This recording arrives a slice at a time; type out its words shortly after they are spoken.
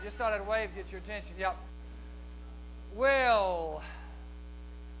Just thought I'd wave, get your attention. Yep. Well,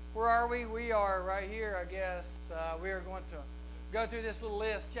 where are we? We are right here, I guess. We are going to go through this little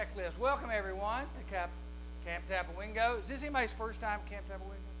list, checklist. Welcome, everyone, to Camp Tapawingo. Is this anybody's first time at Camp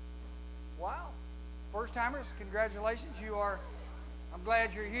Tapawingo? Wow. First timers, congratulations. I'm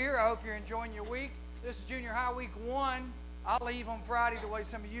glad you're here. I hope you're enjoying your week. This is Junior High Week 1. I'll leave on Friday the way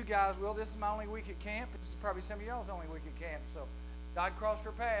some of you guys will. This is my only week at camp. This is probably some of y'all's only week at camp. So God crossed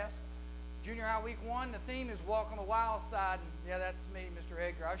our paths. Junior High Week 1, the theme is Walk on the Wild Side. And yeah, that's me, Mr.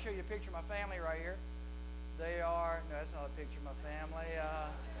 Edgar. I'll show you a picture of my family right here. No, that's not a picture of my family.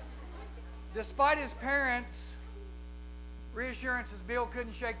 Despite his parents' reassurances, Bill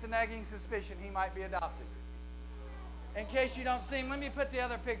couldn't shake the nagging suspicion he might be adopted. In case you don't see him, let me put the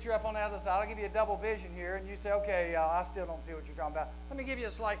other picture up on the other side. I'll give you a double vision here, and you say, okay, I still don't see what you're talking about. Let me give you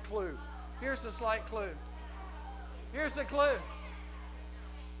a slight clue. Here's the slight clue. Here's the clue.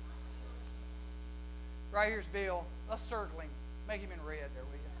 Right here's Bill. Let's circle him. Make him in red there,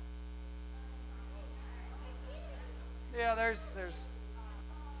 will you? Yeah, there's.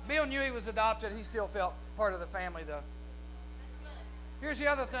 Bill knew he was adopted. He still felt part of the family, though. Here's the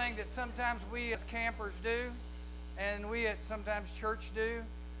other thing that sometimes we as campers do, and we at sometimes church do.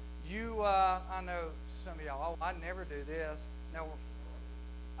 I know some of y'all, I never do this. No,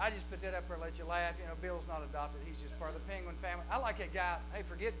 I just put that up there to let you laugh. You know, Bill's not adopted. He's just part of the Penguin family. I like that guy. Hey,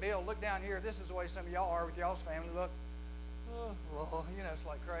 forget Bill. Look down here. This is the way some of y'all are with y'all's family. Look. Oh, well, it's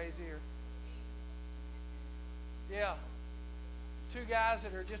like crazy. Yeah. Two guys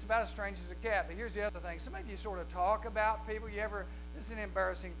that are just about as strange as a cat. But here's the other thing. Some of you sort of talk about people. This is an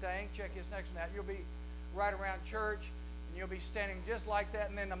embarrassing thing. Check this next one out. You'll be right around church, and you'll be standing just like that.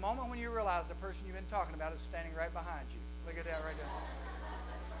 And then the moment when you realize the person you've been talking about is standing right behind you. Look at that right there.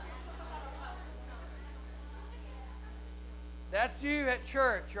 That's you at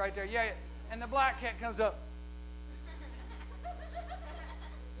church right there. Yeah, and the black cat comes up.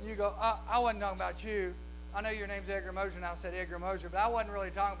 And you go, I wasn't talking about you. I know your name's Edgar Moser, and I said Edgar Moser, but I wasn't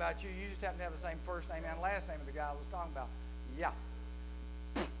really talking about you. You just happen to have the same first name and last name of the guy I was talking about. Yeah.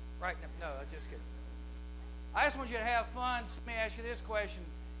 Right? No, I'm just kidding. I just want you to have fun. So let me ask you this question.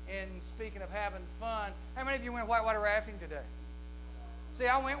 And speaking of having fun, how many of you went whitewater rafting today? See,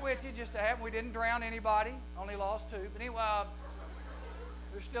 I went with you just to have. We didn't drown anybody. Only lost 2. But anyway,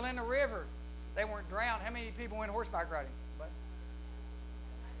 they're still in the river. They weren't drowned. How many people went horseback riding?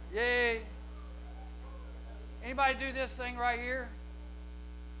 Yay. Anybody do this thing right here?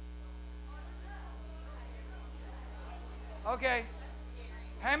 Okay.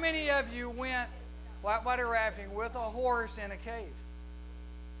 How many of you went whitewater rafting with a horse in a cave?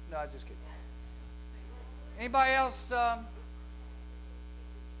 No, just kidding. Anybody else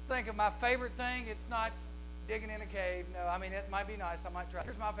think of my favorite thing? It's not digging in a cave. No, I mean, it might be nice. I might try.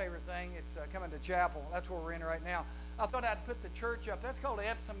 Here's my favorite thing. It's coming to chapel. That's where we're in right now. I thought I'd put the church up. That's called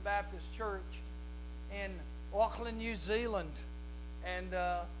Epsom Baptist Church in Auckland, New Zealand. And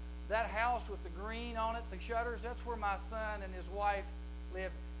that house with the green on it, the shutters, that's where my son and his wife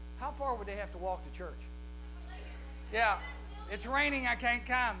live. How far would they have to walk to church? Yeah, it's raining, I can't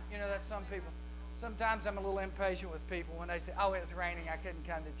come. That's some people. Sometimes I'm a little impatient with people when they say, oh, it's raining, I couldn't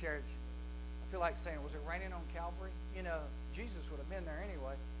come to church. I feel like saying, was it raining on Calvary? Jesus would have been there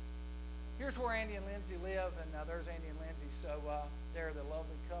anyway. Here's where Andy and Lindsay live, and there's Andy and Lindsay. So they're the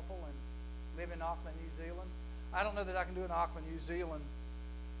lovely couple and live in Auckland, New Zealand. I don't know that I can do an Auckland, New Zealand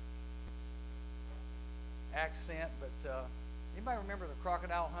accent, but anybody remember the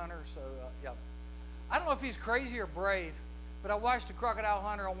crocodile hunter? So, yeah. I don't know if he's crazy or brave, but I watched a crocodile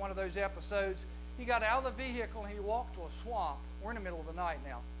hunter on one of those episodes. He got out of the vehicle and he walked to a swamp. We're in the middle of the night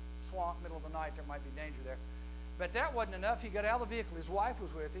now. Swamp, middle of the night, there might be danger there. But that wasn't enough. He got out of the vehicle. His wife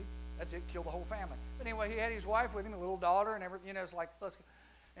was with him. That's it, killed the whole family. But anyway, he had his wife with him, a little daughter, and everything. It's like, let's go.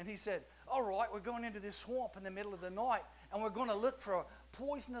 And he said, all right, we're going into this swamp in the middle of the night, and we're going to look for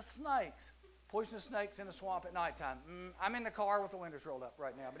poisonous snakes. Poisonous snakes in the swamp at nighttime. I'm in the car with the windows rolled up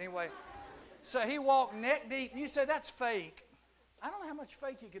right now. But anyway, so he walked neck deep. You say, that's fake. I don't know how much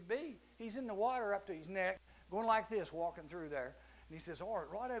fake he could be. He's in the water up to his neck, going like this, walking through there. And he says, all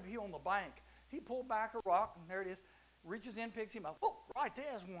right over here on the bank. He pulled back a rock, and there it is. Reaches in, picks him up. Oh, right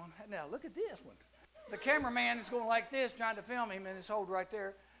there's one. Now, look at this one. The cameraman is going like this, trying to film him, and it's hold right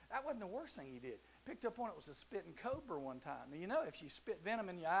there. That wasn't the worst thing he did. Picked up one, it was a spitting cobra one time. Now, if you spit venom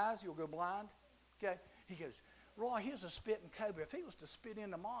in your eyes, you'll go blind. Okay? He goes, Roy, here's a spitting cobra. If he was to spit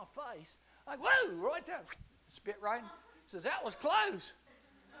into my face, like, whoa, right there. Spit right in. He says, that was close.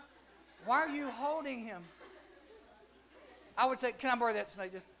 Why are you holding him? I would say, can I borrow that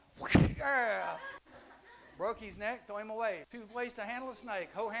snake? Just, yeah. Broke his neck, throw him away. 2 ways to handle a snake.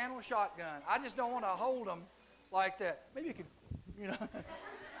 Hoe handle a shotgun. I just don't want to hold him like that. Maybe you could,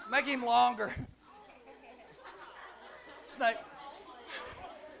 make him longer. Snake.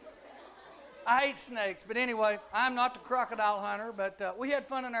 I hate snakes, but anyway, I'm not the crocodile hunter, but we had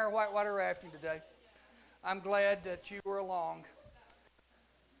fun in our whitewater rafting today. I'm glad that you were along.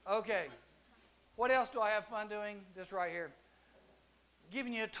 Okay, what else do I have fun doing? This right here.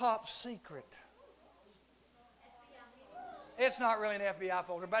 Giving you a top secret. It's not really an FBI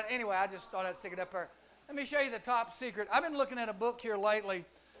folder, but anyway, I just thought I'd stick it up there. Let me show you the top secret. I've been looking at a book here lately.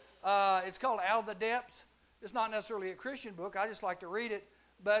 It's called Out of the Depths. It's not necessarily a Christian book. I just like to read it.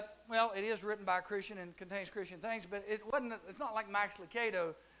 But, well, it is written by a Christian and contains Christian things, but it's not like Max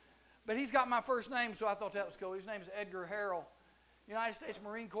Lucado. But he's got my first name, so I thought that was cool. His name is Edgar Harrell. United States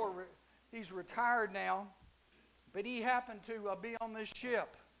Marine Corps. He's retired now, but he happened to be on this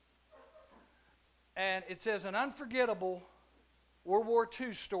ship. And it says, an unforgettable World War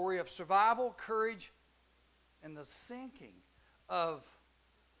II story of survival, courage, and the sinking of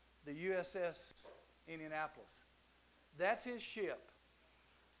the USS Indianapolis. That's his ship.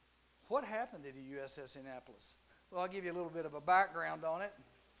 What happened to the USS Indianapolis? Well, I'll give you a little bit of a background on it.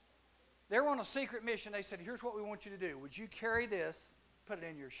 They were on a secret mission. They said, here's what we want you to do. Would you carry this, put it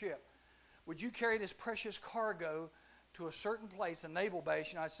in your ship? Would you carry this precious cargo to a certain place, a naval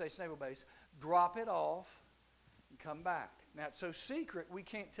base, United States Naval Base, drop it off, and come back? Now, it's so secret, we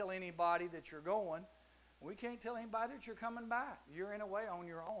can't tell anybody that you're going. We can't tell anybody that you're coming back. You're in a way on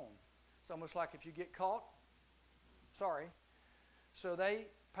your own. It's almost like if you get caught, sorry. So they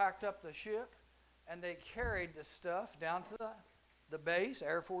packed up the ship, and they carried the stuff down to the base,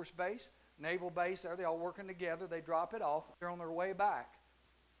 Air Force Base, Naval Base there. They're all working together. They drop it off. They're on their way back.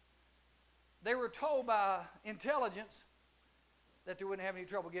 They were told by intelligence that they wouldn't have any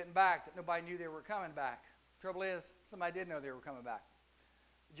trouble getting back, that nobody knew they were coming back. Trouble is, somebody did know they were coming back.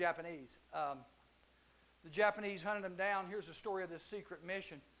 The Japanese. The Japanese hunted them down. Here's the story of this secret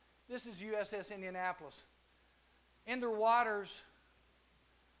mission. This is USS Indianapolis. In their waters,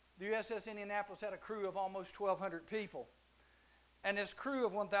 the USS Indianapolis had a crew of almost 1,200 people. And this crew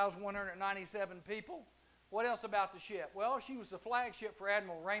of 1,197 people, what else about the ship? Well, she was the flagship for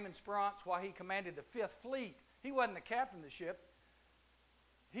Admiral Raymond Spruance while he commanded the 5th Fleet. He wasn't the captain of the ship.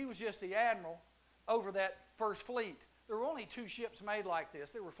 He was just the admiral over that 1st Fleet. There were only 2 ships made like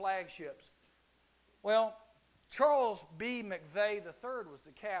this. They were flagships. Well, Charles B. McVeigh III was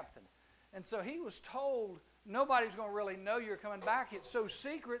the captain. And so he was told, nobody's going to really know you're coming back. It's so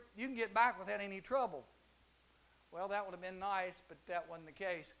secret, you can get back without any trouble. Well, that would have been nice, but that wasn't the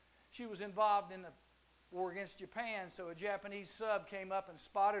case. She was involved in the war against Japan, so a Japanese sub came up and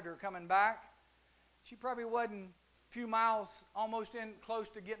spotted her coming back. She probably wasn't a few miles, almost in close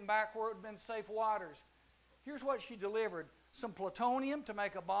to getting back where it would have been safe waters. Here's what she delivered. Some plutonium to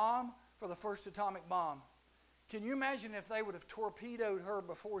make a bomb for the first atomic bomb. Can you imagine if they would have torpedoed her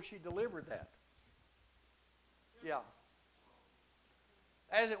before she delivered that? Yeah.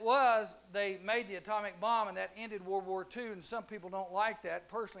 As it was, they made the atomic bomb, and that ended World War II, and some people don't like that.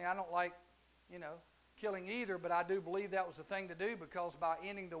 Personally, I don't like, killing either, but I do believe that was the thing to do, because by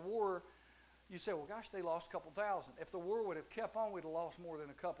ending the war, you say, well, gosh, they lost a couple thousand. If the war would have kept on, we'd have lost more than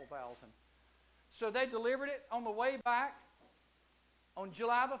a couple thousand. So they delivered it. On the way back, on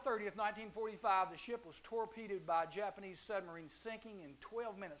July the 30th, 1945, the ship was torpedoed by a Japanese submarine, sinking in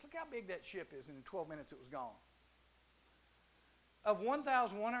 12 minutes. Look how big that ship is, and in 12 minutes it was gone. Of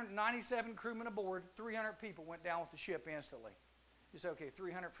 1,197 crewmen aboard, 300 people went down with the ship instantly. You say, okay,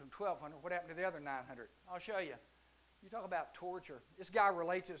 300 from 1,200. What happened to the other 900? I'll show you. You talk about torture. This guy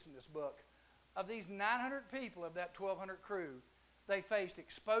relates this in this book. Of these 900 people of that 1,200 crew, they faced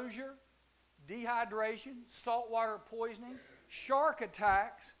exposure, dehydration, saltwater poisoning, shark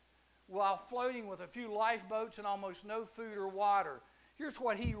attacks, while floating with a few lifeboats and almost no food or water. Here's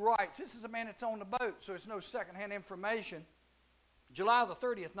what he writes. This is a man that's on the boat, so it's no secondhand information. July the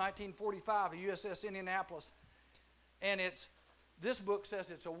 30th, 1945, the USS Indianapolis, and this book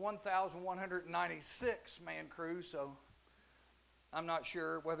says it's a 1,196-man crew, so I'm not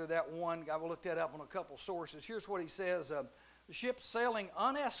sure whether that one, I will look that up on a couple sources. Here's what he says. The ship sailing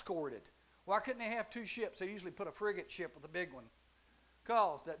unescorted. Why couldn't they have 2 ships? They usually put a frigate ship with a big one,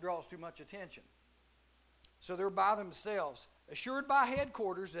 because that draws too much attention. So they're by themselves. Assured by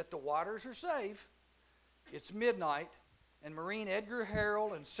headquarters that the waters are safe, it's midnight, and Marine Edgar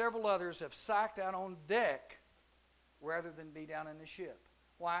Harrell and several others have sacked out on deck rather than be down in the ship.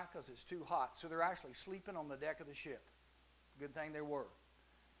 Why? Because it's too hot. So they're actually sleeping on the deck of the ship. Good thing they were.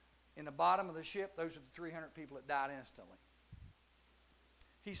 In the bottom of the ship, those are the 300 people that died instantly.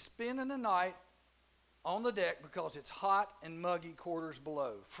 He's spending the night on the deck because it's hot and muggy quarters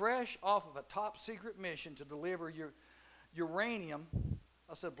below. Fresh off of a top secret mission to deliver your uranium,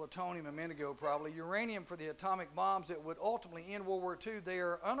 I said plutonium a minute ago probably, uranium for the atomic bombs that would ultimately end World War II, they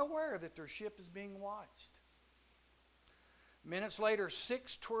are unaware that their ship is being watched. Minutes later,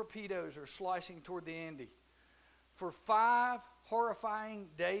 6 torpedoes are slicing toward the Indy. For 5 horrifying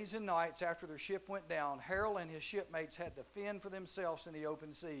days and nights after their ship went down, Harold and his shipmates had to fend for themselves in the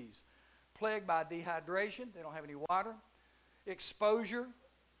open seas. Plagued by dehydration, they don't have any water, exposure,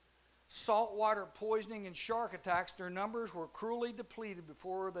 saltwater poisoning, and shark attacks, their numbers were cruelly depleted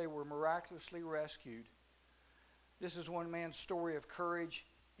before they were miraculously rescued. This is one man's story of courage,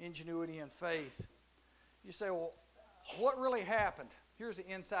 ingenuity, and faith. You say, well, what really happened? Here's the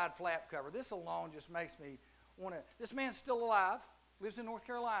inside flap cover. This alone just makes me want to. This man's still alive, lives in North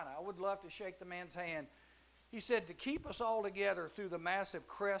Carolina. I would love to shake the man's hand. He said, to keep us all together through the massive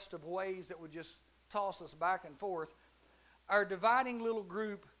crest of waves that would just toss us back and forth, our dividing little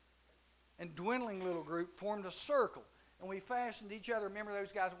group and dwindling little group formed a circle. And we fastened each other. Remember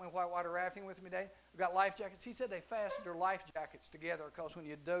those guys that went whitewater rafting with me today? We got life jackets. He said they fastened their life jackets together because when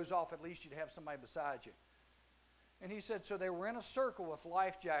you doze off, at least you'd have somebody beside you. And he said, so they were in a circle with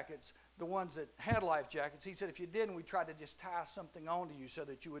life jackets, the ones that had life jackets. He said, if you didn't, we tried to just tie something onto you so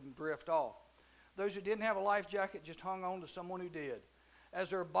that you wouldn't drift off. Those who didn't have a life jacket just hung on to someone who did.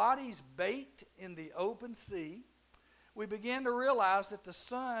 As their bodies baked in the open sea, we began to realize that the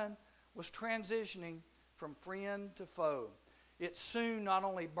sun was transitioning from friend to foe. It soon not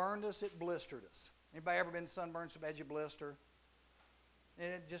only burned us, it blistered us. Anybody ever been sunburned so bad you blister?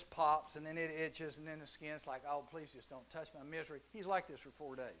 And it just pops, and then it itches, and then the skin's like, oh, please just don't touch my misery. He's like this for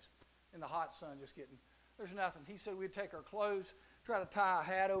 4 days. In the hot sun, just getting, there's nothing. He said we'd take our clothes, try to tie a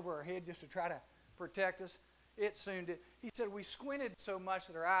hat over our head just to try to protect us. It soon did. He said we squinted so much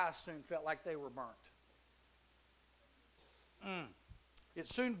that our eyes soon felt like they were burnt. It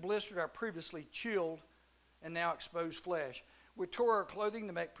soon blistered our previously chilled and now exposed flesh. We tore our clothing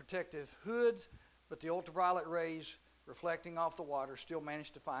to make protective hoods, but the ultraviolet rays reflecting off the water still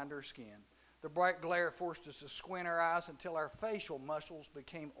managed to find our skin. The bright glare forced us to squint our eyes until our facial muscles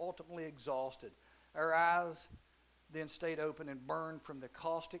became ultimately exhausted. Our eyes then stayed open and burned from the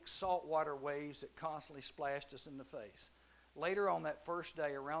caustic saltwater waves that constantly splashed us in the face. Later on that first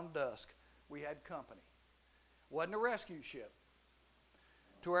day, around dusk, we had company. It wasn't a rescue ship.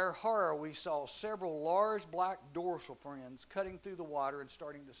 To our horror, we saw several large black dorsal fins cutting through the water and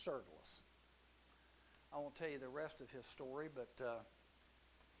starting to circle us. I won't tell you the rest of his story, but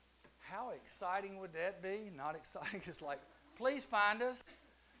how exciting would that be? Not exciting. It's like, please find us.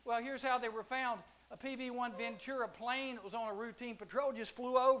 Well, here's how they were found. A PV-1 Ventura plane that was on a routine patrol just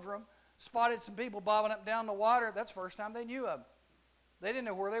flew over them, spotted some people bobbing up and down the water. That's the first time they knew of them. They didn't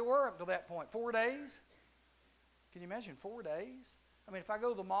know where they were up to that point. 4 days? Can you imagine 4 days? I mean, if I go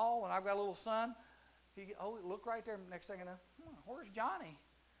to the mall and I've got a little son, look right there. Next thing I know, where's Johnny?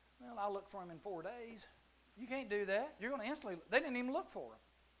 Well, I'll look for him in 4 days. You can't do that. You're going to instantly, they didn't even look for him.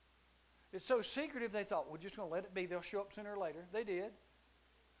 It's so secretive, they thought, we're just going to let it be. They'll show up sooner or later. They did.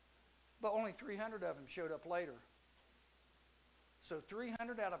 But only 300 of them showed up later. So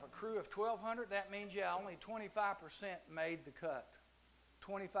 300 out of a crew of 1,200, that means, only 25% made the cut.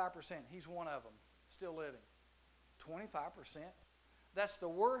 25%. He's one of them, still living. 25%. That's the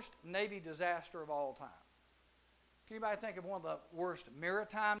worst Navy disaster of all time. Can anybody think of one of the worst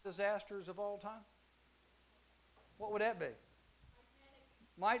maritime disasters of all time? What would that be?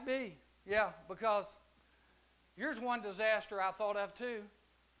 Might be. Yeah, because here's one disaster I thought of too.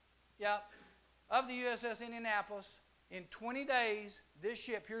 Yeah, of the USS Indianapolis, in 20 days, this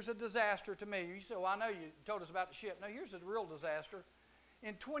ship, here's a disaster to me. You say, well, I know you told us about the ship. No, here's a real disaster.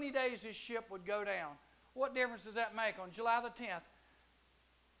 In 20 days, this ship would go down. What difference does that make? On July the 10th,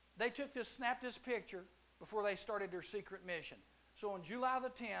 they snapped this picture before they started their secret mission. So on July the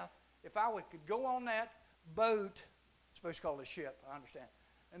 10th, if I could go on that boat, it's supposed to call it a ship, I understand.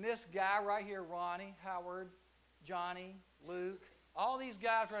 And this guy right here, Ronnie, Howard, Johnny, Luke, all these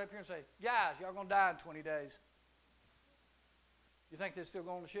guys right up here and say, guys, y'all going to die in 20 days. You think they'd still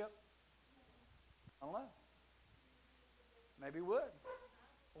go on the ship? I don't know. Maybe would.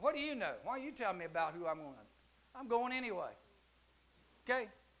 Well, what do you know? Why don't you tell me about who I'm going? I'm going anyway. Okay?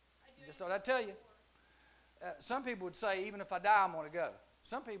 Just thought I'd tell you. Some people would say, even if I die, I'm going to go.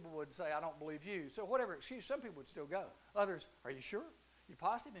 Some people would say, I don't believe you. So whatever excuse, some people would still go. Others, are you sure? You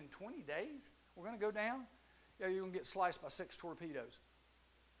positive in 20 days we're going to go down? Yeah, you're going to get sliced by 6 torpedoes.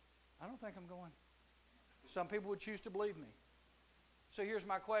 I don't think I'm going. Some people would choose to believe me. So here's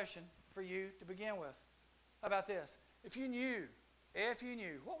my question for you to begin with. How about this? If you knew If you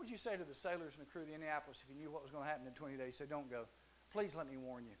knew, what would you say to the sailors and the crew of the Indianapolis if you knew what was going to happen in 20 days? Say, don't go. Please let me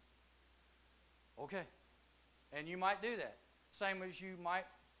warn you. Okay. And you might do that. Same as you might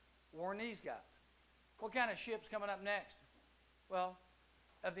warn these guys. What kind of ship's coming up next? Well,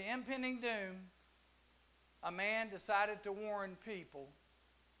 of the impending doom, a man decided to warn people,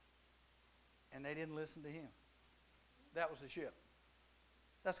 and they didn't listen to him. That was the ship.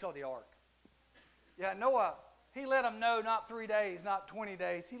 That's called the ark. Yeah, Noah, he let them know not 3 days, not 20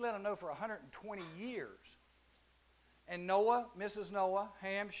 days. He let them know for 120 years. And Noah, Mrs. Noah,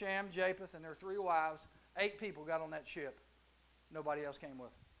 Ham, Shem, Japheth, and their 3 wives, 8 people got on that ship. Nobody else came with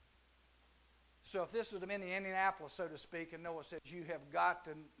them. So if this would have been the Indianapolis, so to speak, and Noah says, you have got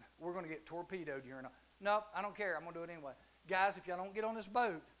to, we're going to get torpedoed here. Nope, I don't care. I'm going to do it anyway. Guys, if y'all don't get on this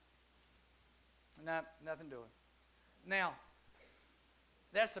boat, nothing doing. Now,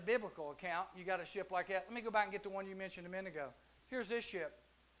 that's the biblical account. You got a ship like that. Let me go back and get the one you mentioned a minute ago. Here's this ship.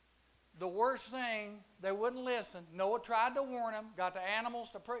 The worst thing, they wouldn't listen. Noah tried to warn them, got the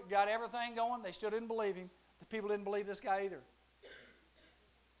animals, got everything going. They still didn't believe him. The people didn't believe this guy either.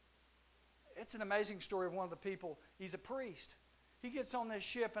 It's an amazing story of one of the people. He's a priest. He gets on this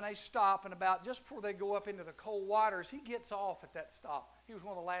ship and they stop, and about just before they go up into the cold waters, he gets off at that stop. He was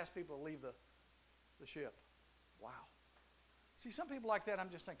one of the last people to leave the ship. Wow. See, some people like that, I'm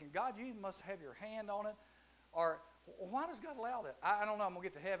just thinking, God, you must have your hand on it. Or why does God allow that? I don't know. I'm going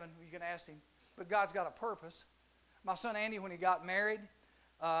to get to heaven. You can ask him. But God's got a purpose. My son Andy, when he got married,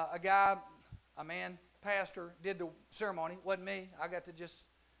 a man, pastor, did the ceremony. It wasn't me. I got to just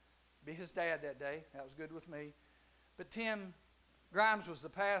be his dad that day. That was good with me. But Tim Grimes was the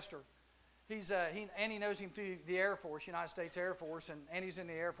pastor. Andy knows him through the Air Force, United States Air Force, and Andy's in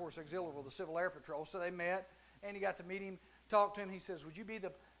the Air Force Auxiliary, the Civil Air Patrol. So they met. Andy got to meet him, talk to him. He says, would you be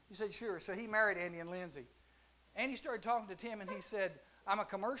the... He said, sure. So he married Andy and Lindsay. Andy started talking to Tim, and he said, I'm a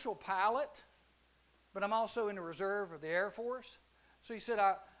commercial pilot, but I'm also in the reserve of the Air Force. So he said,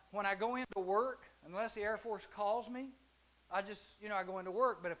 when I go into work, unless the Air Force calls me, I go into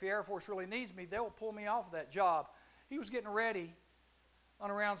work. But if the Air Force really needs me, they'll pull me off of that job. He was getting ready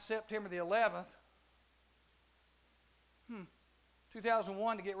on around September the 11th,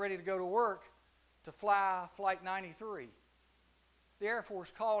 2001, to get ready to go to work to fly Flight 93. The Air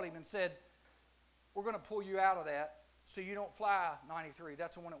Force called him and said, we're going to pull you out of that so you don't fly 93.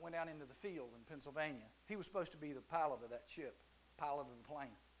 That's the one that went down into the field in Pennsylvania. He was supposed to be the pilot of that ship, pilot of the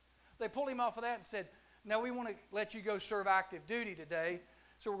plane. They pulled him off of that and said, no, we want to let you go serve active duty today,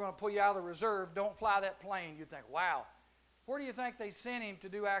 so we're going to pull you out of the reserve. Don't fly that plane. You'd think, wow. Where do you think they sent him to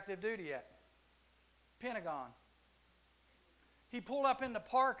do active duty at? Pentagon. He pulled up in the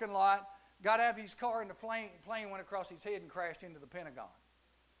parking lot, got out of his car, and the plane went across his head and crashed into the Pentagon.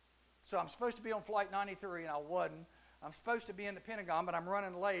 So I'm supposed to be on Flight 93, and I wasn't. I'm supposed to be in the Pentagon, but I'm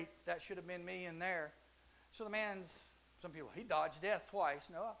running late. That should have been me in there. So some people, he dodged death twice.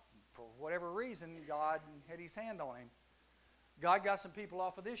 No, for whatever reason, God had his hand on him. God got some people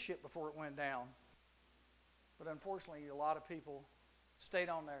off of this ship before it went down. But unfortunately, a lot of people stayed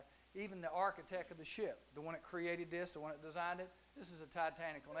on there. Even the architect of the ship, the one that created this, the one that designed it, this is a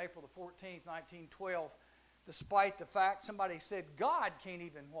Titanic on April the 14th, 1912. Despite the fact somebody said God can't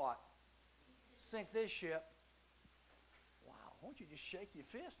even what? Sink this ship. Wow, why don't you just shake your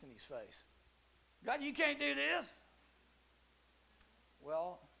fist in his face? God, you can't do this.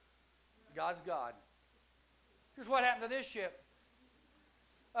 Well, God's God. Here's what happened to this ship.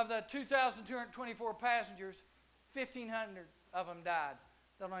 Of the 2,224 passengers, 1,500 of them died.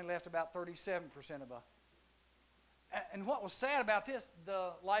 That only left about 37% of them. And what was sad about this,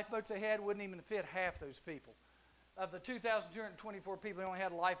 the lifeboats they had wouldn't even fit half those people. Of the 2,224 people, they only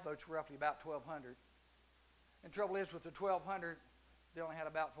had lifeboats roughly about 1,200. And the trouble is, with the 1,200, they only had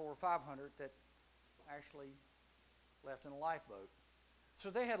about 400 or 500 that actually left in a lifeboat. So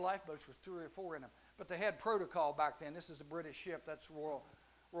they had lifeboats with 3 or 4 in them. But they had protocol back then. This is a British ship. That's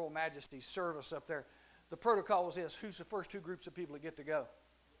Royal Majesty's service up there. The protocol was this. Who's the first 2 groups of people that get to go?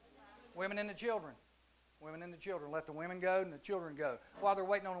 Women and the children. Women and the children. Let the women go and the children go. While they're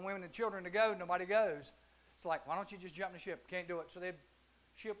waiting on the women and children to go, nobody goes. It's like, why don't you just jump in the ship? Can't do it. So the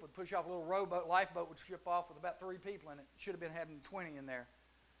ship would push off a little rowboat, lifeboat would ship off with about 3 people in it. Should have been having 20 in there.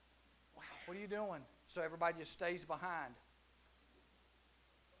 Wow, what are you doing? So everybody just stays behind.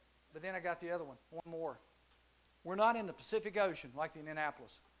 But then I got the other one more. We're not in the Pacific Ocean like the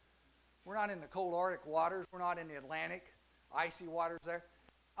Indianapolis. We're not in the cold Arctic waters. We're not in the Atlantic, icy waters there.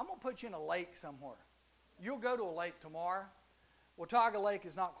 I'm going to put you in a lake somewhere. You'll go to a lake tomorrow. Watauga Lake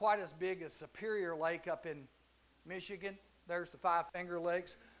is not quite as big as Superior Lake up in Michigan. There's the Five Finger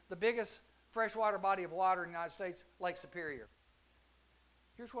Lakes. The biggest freshwater body of water in the United States, Lake Superior.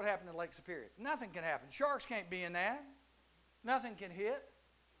 Here's what happened in Lake Superior. Nothing can happen. Sharks can't be in that. Nothing can hit.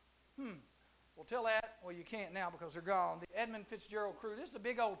 Well, tell that. Well, you can't now because they're gone. The Edmund Fitzgerald crew. This is a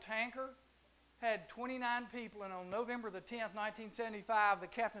big old tanker. Had 29 people, and on November the 10th, 1975, the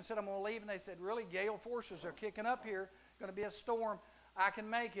captain said, I'm going to leave. And they said, really, gale forces are kicking up here. Going to be a storm. I can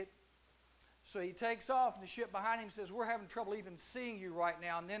make it. So he takes off, and the ship behind him says, we're having trouble even seeing you right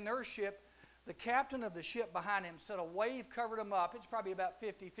now. And then their ship, the captain of the ship behind him said a wave covered him up. It's probably about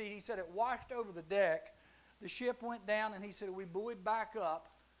 50 feet. He said it washed over the deck. The ship went down, and he said we buoyed back up.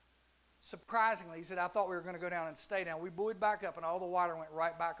 Surprisingly, he said, I thought we were going to go down and stay down. We buoyed back up, and all the water went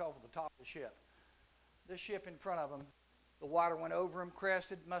right back over the top of the ship. This ship in front of him, the water went over him,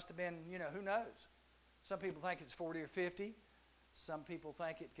 crested. Must have been, who knows? Some people think it's 40 or 50. Some people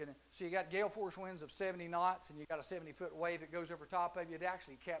think it can. So you got gale force winds of 70 knots, and you got a 70-foot wave that goes over top of you. It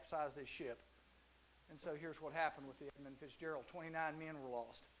actually capsized this ship. And so here's what happened with the Edmund Fitzgerald. 29 men were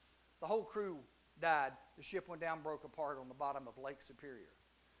lost. The whole crew died. The ship went down, broke apart on the bottom of Lake Superior.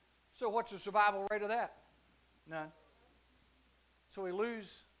 So what's the survival rate of that? None. So we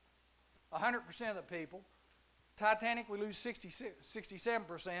lose 100% of the people. Titanic, we lose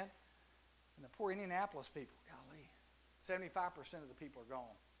 67%. And the poor Indianapolis people, golly, 75% of the people are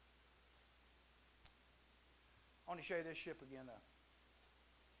gone. I want to show you this ship again,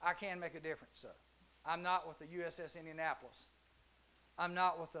 though. I can make a difference, though. I'm not with the USS Indianapolis. I'm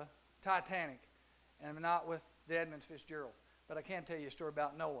not with the Titanic. And I'm not with the Edmund Fitzgerald. But I can tell you a story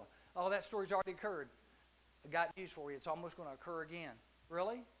about Noah. Oh, that story's already occurred. I got news for you. It's almost going to occur again.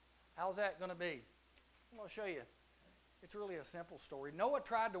 Really? How's that going to be? Well, I'll show you. It's really a simple story. Noah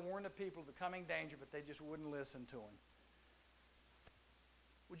tried to warn the people of the coming danger, but they just wouldn't listen to him.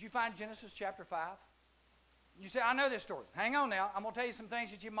 Would you find Genesis chapter 5? You say, I know this story. Hang on now. I'm going to tell you some things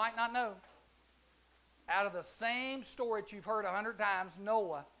that you might not know. Out of the same story that you've heard 100 times,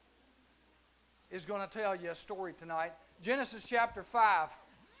 Noah is going to tell you a story tonight. Genesis chapter 5.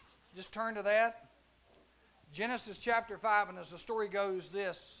 Just turn to that. Genesis chapter 5, and as the story goes,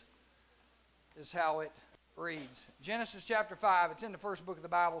 this is how it reads. Genesis chapter 5, it's in the first book of the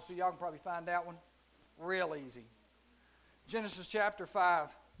Bible, so y'all can probably find that one real easy. Genesis chapter 5.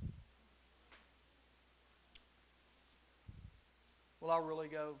 Well, I'll really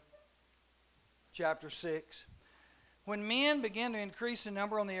go. Chapter 6. When men began to increase in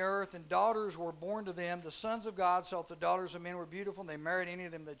number on the earth and daughters were born to them, the sons of God saw that the daughters of men were beautiful, and they married any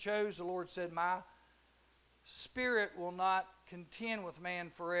of them they chose. The Lord said, my spirit will not contend with man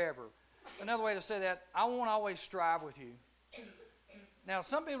forever. Another way to say that, I won't always strive with you. Now,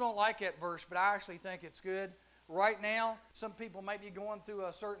 some people don't like that verse, but I actually think it's good. Right now, some people may be going through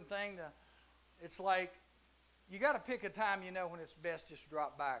a certain thing. It's like, you got to pick a time when it's best just to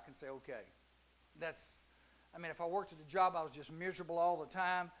drop back and say, okay. If I worked at a job, I was just miserable all the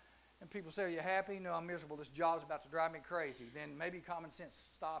time, and people say, are you happy? No, I'm miserable. This job's about to drive me crazy. Then maybe common sense,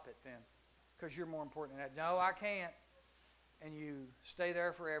 stop it then, because you're more important than that. No, I can't. And you stay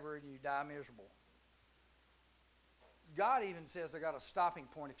there forever, and you die miserable. God even says I got a stopping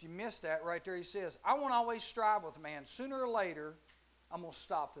point. If you miss that right there, he says, I won't always strive with man. Sooner or later, I'm going to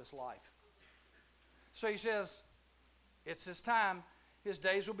stop this life. So he says, it's his time. His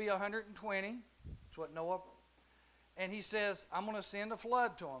days will be 120. That's what Noah. And he says, I'm going to send a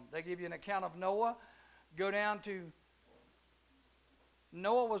flood to them. They give you an account of Noah. Go down to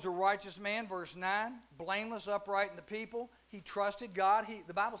Noah was a righteous man, verse 9, blameless, upright in the people. He trusted God.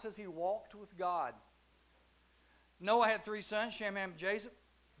 The Bible says he walked with God. Noah had 3 sons, Shem, Ham, and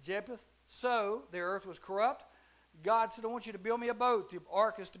Japheth. So the earth was corrupt. God said, I want you to build me a boat. The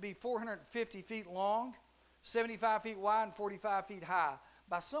ark is to be 450 feet long, 75 feet wide, and 45 feet high.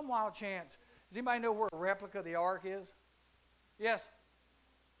 By some wild chance, does anybody know where a replica of the ark is? Yes?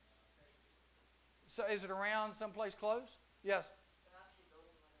 So is it around someplace close? Yes?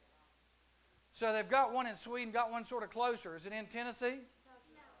 So they've got one in Sweden, got one sort of closer. Is it in Tennessee?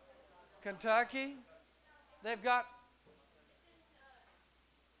 Kentucky? They've got...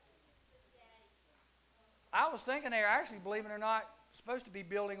 I was thinking they're actually, believe it or not, supposed to be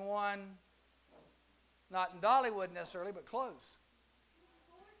building one, not in Dollywood necessarily, but close.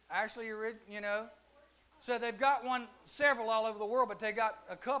 Actually, so they've got several all over the world, but they got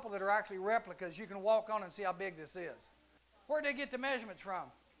a couple that are actually replicas. You can walk on and see how big this is. Where'd they get the measurements from?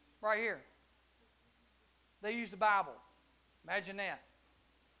 Right here. They use the Bible. Imagine that.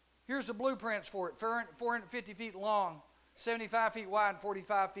 Here's the blueprints for it. 450 feet long, 75 feet wide, and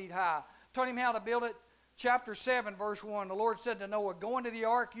 45 feet high. Told him how to build it. Chapter 7, verse 1. The Lord said to Noah, go into the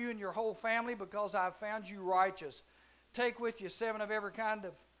ark, you and your whole family, because I have found you righteous. Take with you 7 of every kind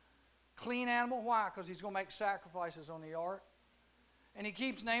of clean animal. Why? Because he's going to make sacrifices on the ark. And he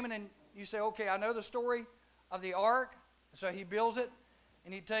keeps naming, and you say, okay, I know the story of the ark. So he builds it,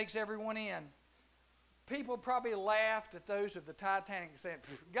 and he takes everyone in. People probably laughed at those of the Titanic saying,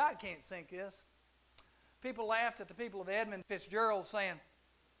 God can't sink this. People laughed at the people of Edmund Fitzgerald saying,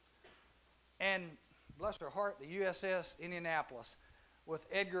 and bless her heart, the USS Indianapolis with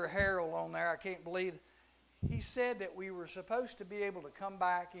Edgar Harrell on there, I can't believe, he said that we were supposed to be able to come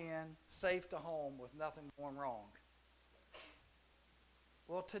back in safe to home with nothing going wrong.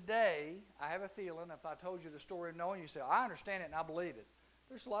 Well, today, I have a feeling, if I told you the story of Noah, you say, I understand it and I believe it.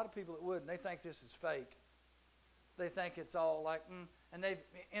 There's a lot of people that would, and they think this is fake. They think it's all like, and they've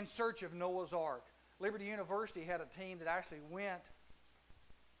in search of Noah's Ark. Liberty University had a team that actually went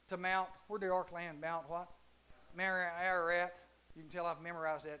to Mount, where'd the Ark land? Mount what? Mount Ararat. You can tell I've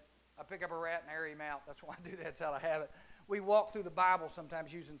memorized that. I pick up a rat and air him out. That's why I do that. That's how I have it. We walk through the Bible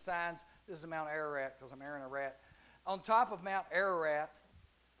sometimes using signs. This is Mount Ararat because I'm airing a rat. On top of Mount Ararat,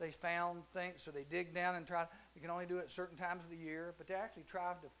 they found things, so they dig down and try. You can only do it at certain times of the year, but they actually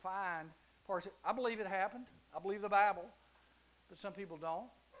tried to find parts. I believe it happened. I believe the Bible, but some people don't.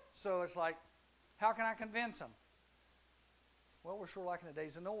 So it's like, how can I convince them? Well, we're sort of like in the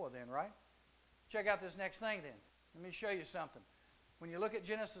days of Noah then, right? Check out this next thing then. Let me show you something. When you look at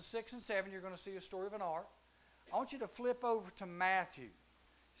Genesis 6 and 7, you're going to see a story of an ark. I want you to flip over to Matthew. You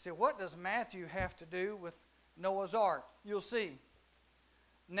say, what does Matthew have to do with Noah's Ark? You'll see.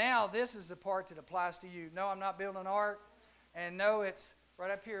 Now, this is the part that applies to you. No, I'm not building an ark. And no, it's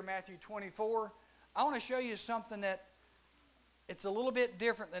right up here, Matthew 24. I want to show you something that it's a little bit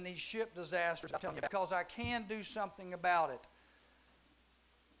different than these ship disasters I'm telling you, because I can do something about it.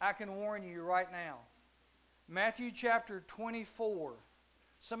 I can warn you right now. Matthew chapter 24.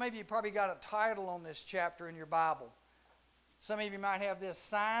 Some of you probably got a title on this chapter in your Bible. Some of you might have this,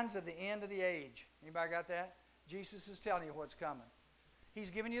 Signs of the End of the Age. Anybody got that? Jesus is telling you what's coming. He's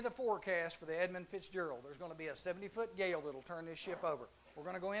giving you the forecast for the Edmund Fitzgerald. There's going to be a 70-foot gale that'll turn this ship over. We're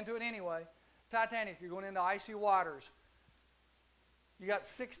going to go into it anyway. Titanic, you're going into icy waters. You got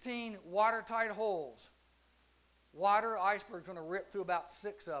 16 watertight holes. Water, iceberg's going to rip through about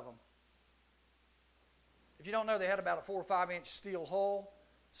 6 of them. If you don't know, they had about a 4 or 5 inch steel hull.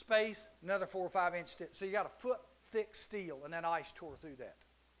 Space, another 4 or 5 inch steel. So you got a foot thick steel, and that ice tore through that.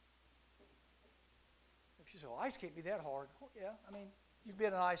 If you say, well, ice can't be that hard. Well, yeah, I mean, you've been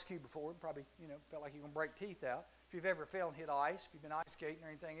in an ice cube before and probably, felt like you're going to break teeth out. If you've ever fell and hit ice, if you've been ice skating or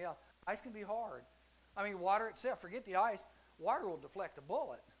anything else, ice can be hard. I mean, water itself, forget the ice, water will deflect a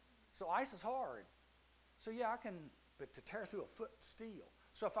bullet. So ice is hard. So yeah, but to tear through a foot steel.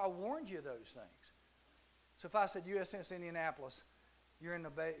 So if I warned you of those things, so if I said USS Indianapolis, you're in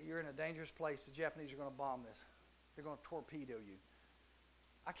a dangerous place, the Japanese are going to bomb this. They're going to torpedo you.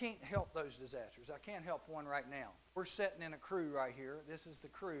 I can't help those disasters. I can't help one right now. We're sitting in a crew right here. This is the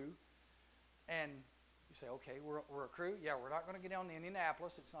crew. And you say, okay, we're a crew. Yeah, we're not going to get on the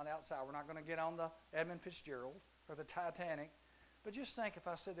Indianapolis. It's not outside. We're not going to get on the Edmund Fitzgerald or the Titanic. But just think if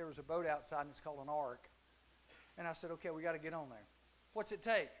I said there was a boat outside and it's called an ark. And I said, okay, we got to get on there. What's it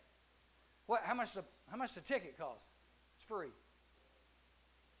take? How much the ticket cost? It's free.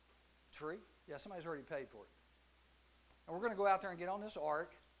 It's free? Yeah, somebody's already paid for it. And we're going to go out there and get on this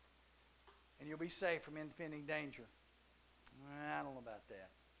ark, and you'll be safe from impending danger. I don't know about that.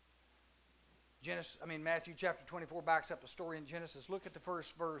 Matthew chapter 24 backs up the story in Genesis. Look at the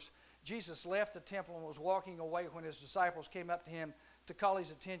first verse. Jesus left the temple and was walking away when his disciples came up to him to call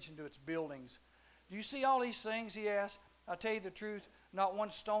his attention to its buildings. Do you see all these things, he asked? I'll tell you the truth, not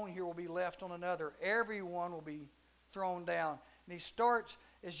one stone here will be left on another. Everyone will be thrown down. And he starts,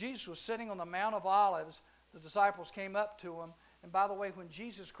 as Jesus was sitting on the Mount of Olives, the disciples came up to him. And by the way, when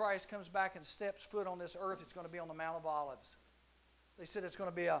Jesus Christ comes back and steps foot on this earth, it's going to be on the Mount of Olives. They said it's going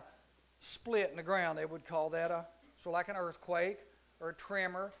to be a split in the ground. They would call that like an earthquake or a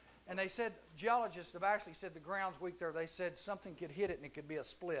tremor. And they said, geologists have actually said the ground's weak there. They said something could hit it and it could be a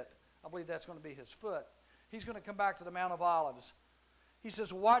split. I believe that's going to be his foot. He's going to come back to the Mount of Olives. He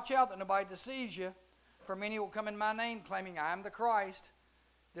says, watch out that nobody deceives you, for many will come in my name claiming I am the Christ.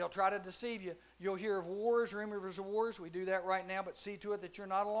 They'll try to deceive you. You'll hear of wars, rumors of wars. We do that right now, but see to it that you're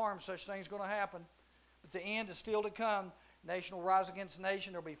not alarmed. Such things are going to happen. But the end is still to come. Nation will rise against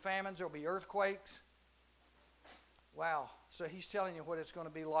nation. There will be famines. There will be earthquakes. Wow. So he's telling you what it's going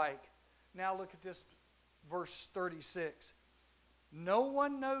to be like. Now look at this, verse 36. No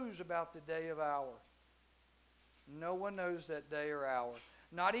one knows about the day or hour. No one knows that day or hour.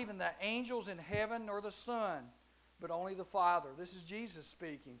 Not even the angels in heaven nor the Son, but only the Father. This is Jesus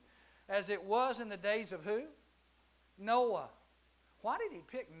speaking. As it was in the days of who? Noah. Why did he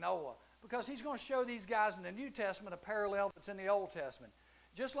pick Noah? Because he's going to show these guys in the New Testament a parallel that's in the Old Testament.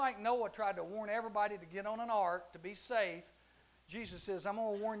 Just like Noah tried to warn everybody to get on an ark to be safe, Jesus says, I'm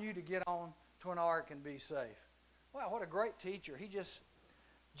going to warn you to get on to an ark and be safe. Wow, what a great teacher.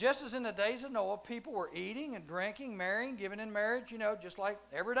 Just as in the days of Noah, people were eating and drinking, marrying, giving in marriage, just like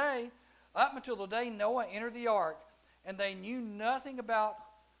every day, up until the day Noah entered the ark, and they knew nothing about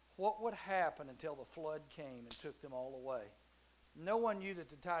what would happen until the flood came and took them all away. No one knew that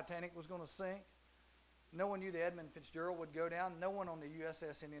the Titanic was going to sink. No one knew the Edmund Fitzgerald would go down. No one on the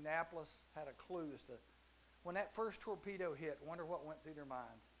USS Indianapolis had a clue as to when that first torpedo hit, wonder what went through their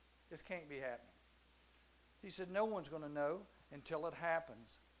mind. This can't be happening. He said no one's going to know until it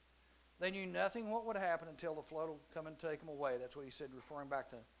happens. They knew nothing what would happen until the flood will come and take them away. That's what he said, referring back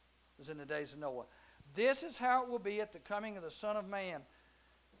to as in the days of Noah. This is how it will be at the coming of the Son of Man.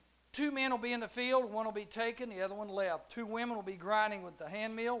 2 men will be in the field, one will be taken, the other one left. 2 women will be grinding with the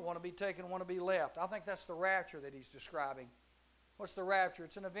handmill, one will be taken, one will be left. I think that's the rapture that he's describing. What's the rapture?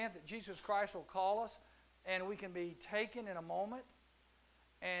 It's an event that Jesus Christ will call us, and we can be taken in a moment,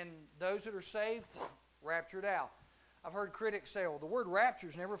 and those that are saved, raptured out. I've heard critics say, well, the word rapture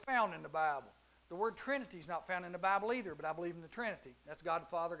is never found in the Bible. The word Trinity is not found in the Bible either, but I believe in the Trinity. That's God the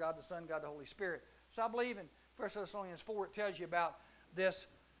Father, God the Son, God the Holy Spirit. So I believe in 1 Thessalonians 4, it tells you about this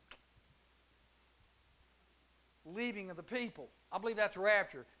leaving of the people. I believe that's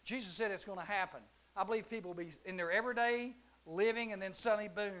rapture. Jesus said it's going to happen. I believe people will be in their everyday living, and then suddenly,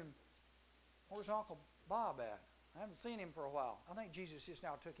 boom, where's Uncle Bob at? I haven't seen him for a while. I think Jesus just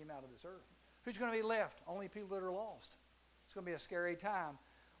now took him out of this earth. Who's going to be left? Only people that are lost. It's going to be a scary time.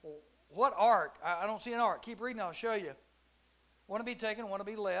 Well, what ark? I don't see an ark. Keep reading, I'll show you. One to be taken, one to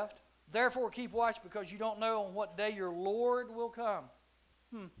be left. Therefore keep watch, because you don't know on what day your Lord will come.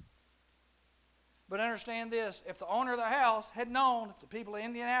 But understand this, if the owner of the house had known, if the people of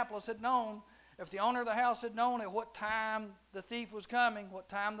Indianapolis had known, if the owner of the house had known at what time the thief was coming, what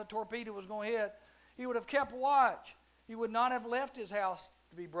time the torpedo was going to hit, he would have kept watch. He would not have left his house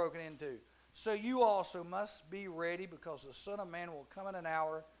to be broken into. So you also must be ready, because the Son of Man will come in an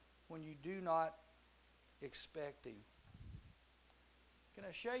hour when you do not expect him. Can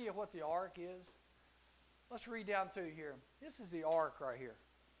I show you what the ark is? Let's read down through here. This is the ark right here.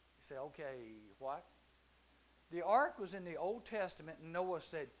 You say, okay, what? The ark was in the Old Testament, and Noah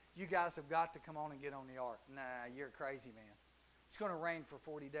said, you guys have got to come on and get on the ark. Nah, you're crazy, man. It's going to rain for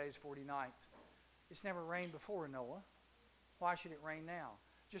 40 days, 40 nights. It's never rained before, Noah. Why should it rain now?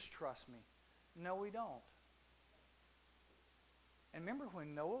 Just trust me. No, we don't. And remember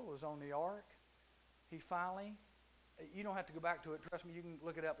when Noah was on the ark? He finally, you don't have to go back to it. Trust me, you can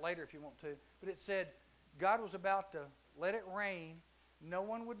look it up later if you want to. But it said God was about to let it rain. No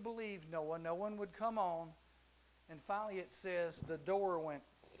one would believe Noah. No one would come on. And finally it says the door went.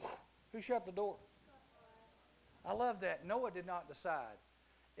 Who shut the door? I love that. Noah did not decide.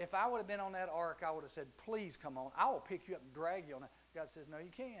 If I would have been on that ark, I would have said, please come on. I will pick you up and drag you on it. God says, no,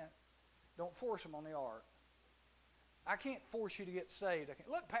 you can't. Don't force them on the ark. I can't force you to get saved.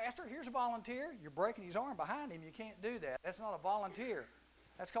 Look, Pastor, here's a volunteer. You're breaking his arm behind him. You can't do that. That's not a volunteer.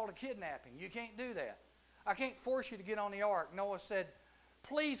 That's called a kidnapping. You can't do that. I can't force you to get on the ark. Noah said,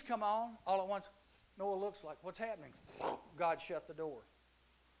 please come on. All at once, Noah looks like, what's happening? God shut the door.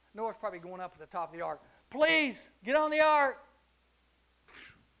 Noah's probably going up at the top of the ark. Please, get on the ark.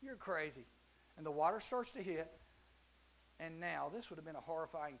 You're crazy. And the water starts to hit. And now, this would have been a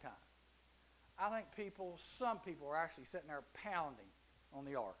horrifying time. I think some people are actually sitting there pounding on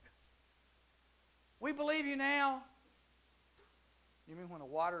the ark. We believe you now. You mean when the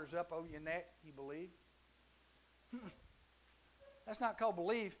water is up over your neck, you believe? That's not called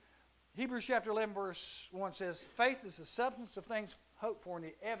belief. Hebrews chapter 11 verse 1 says, faith is the substance of things hoped for and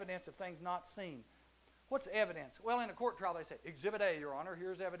the evidence of things not seen. What's evidence? Well, in a court trial they say, Exhibit A, Your Honor,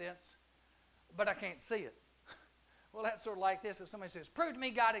 here's evidence, but I can't see it. Well, that's sort of like this. If somebody says, prove to me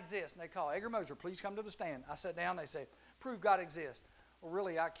God exists, and they call Edgar Moser, please come to the stand. I sit down, they say, prove God exists. Well,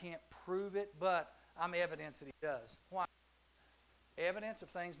 really, I can't prove it, but I'm evidence that he does. Why? Evidence of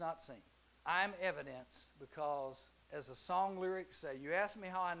things not seen. I'm evidence because, as the song lyrics say, you ask me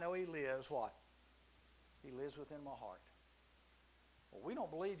how I know he lives, what? He lives within my heart. Well, we don't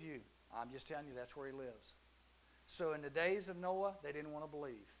believe you. I'm just telling you that's where he lives. So in the days of Noah, they didn't want to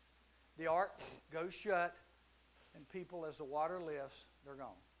believe. The ark goes shut, and people, as the water lifts, they're gone.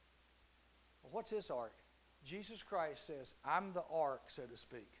 Well, what's this ark? Jesus Christ says, I'm the ark, so to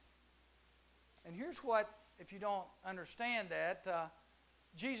speak. And here's what, if you don't understand that,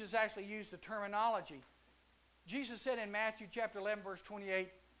 Jesus actually used the terminology. Jesus said in Matthew chapter 11, verse 28,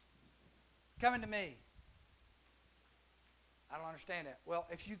 come unto me. I don't understand that. Well,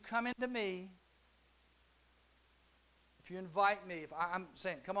 if you come into me, if you invite me, if I'm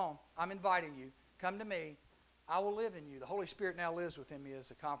saying, come on, I'm inviting you, come to me, I will live in you. The Holy Spirit now lives within me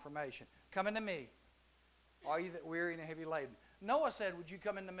as a confirmation. Come into me, all you that weary and heavy laden. Noah said, would you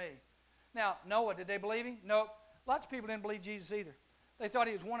come into me? Now, Noah, did they believe him? Nope. Lots of people didn't believe Jesus either. They thought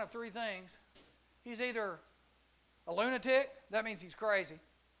he was one of three things. He's either a lunatic, that means he's crazy.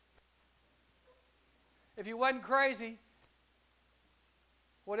 If he wasn't crazy,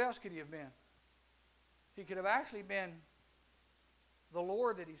 what else could he have been? He could have actually been the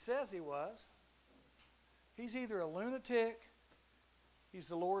Lord that he says he was. He's either a lunatic, he's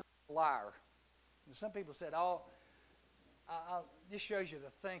the Lord, or a liar. And some people said, this shows you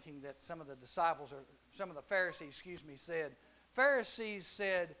the thinking that some of the disciples, or some of the Pharisees, said. Pharisees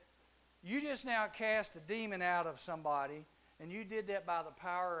said, you just now cast a demon out of somebody, and you did that by the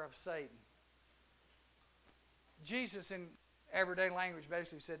power of Satan. Jesus, in everyday language,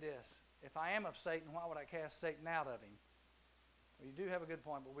 basically said this: if I am of Satan, why would I cast Satan out of him? Well, you do have a good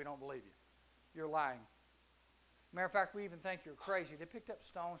point, but we don't believe you. You're lying. Matter of fact, we even think you're crazy. They picked up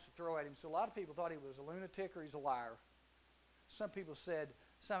stones to throw at him. So a lot of people thought he was a lunatic or he's a liar. Some people said,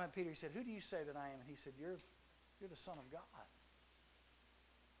 Simon Peter, he said, who do you say that I am? And he said, you're the Son of God.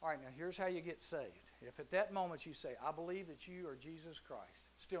 All right, now here's how you get saved. If at that moment you say, I believe that you are Jesus Christ,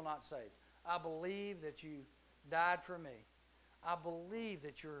 still not saved. I believe that you died for me. I believe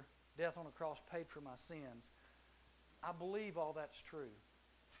that your death on the cross paid for my sins. I believe all that's true.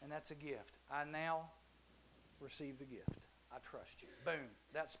 And that's a gift. I now receive the gift. I trust you. Boom.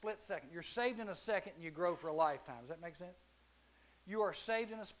 That split second. You're saved in a second and you grow for a lifetime. Does that make sense? You are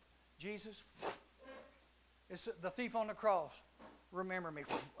saved in a... Jesus, it's the thief on the cross. Remember me.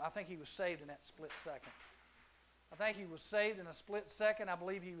 I think he was saved in that split second. I think he was saved in a split second. I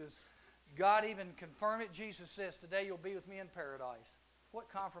believe he was... God even confirmed it. Jesus says, today you'll be with me in paradise. What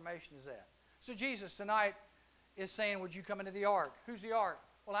confirmation is that? So Jesus tonight is saying, would you come into the ark? Who's the ark?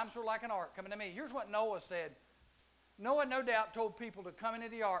 Well, I'm sort of like an ark coming to me. Here's what Noah said. Noah, no doubt, told people to come into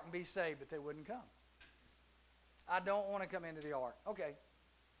the ark and be saved, but they wouldn't come. I don't want to come into the ark. Okay,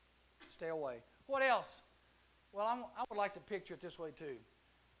 stay away. What else? Well, I would like to picture it this way too.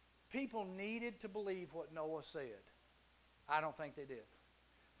 People needed to believe what Noah said. I don't think they did.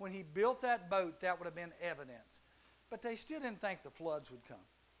 When he built that boat, that would have been evidence. But they still didn't think the floods would come.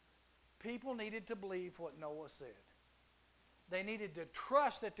 People needed to believe what Noah said. They needed to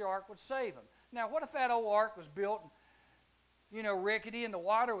trust that the ark would save them. Now, what if that old ark was built, rickety and the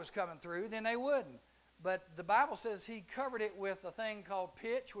water was coming through? Then they wouldn't. But the Bible says he covered it with a thing called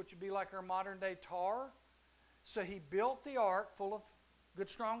pitch, which would be like our modern day tar. So he built the ark full of good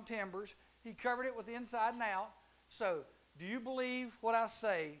strong timbers. He covered it with the inside and out. So, do you believe what I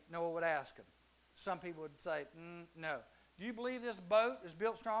say? Noah would ask him. Some people would say, no. Do you believe this boat is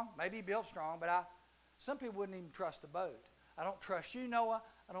built strong? Maybe built strong, but some people wouldn't even trust the boat. I don't trust you, Noah.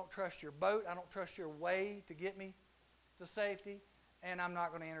 I don't trust your boat. I don't trust your way to get me to safety, and I'm not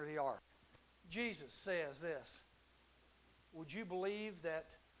going to enter the ark. Jesus says this: would you believe that?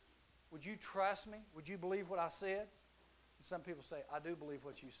 Would you trust me? Would you believe what I said? And some people say, I do believe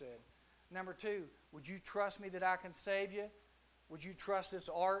what you said. Number two, would you trust me that I can save you? Would you trust this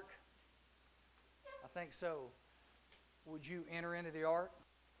ark? I think so. Would you enter into the ark?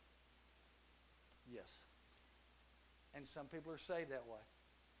 Yes. And some people are saved that way.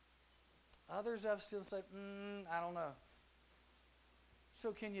 Others have still say, I don't know.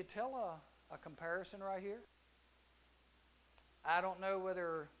 So can you tell a comparison right here? I don't know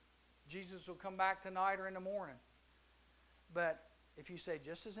whether Jesus will come back tonight or in the morning. But if you say,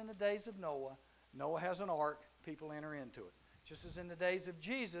 just as in the days of Noah, Noah has an ark, people enter into it. Just as in the days of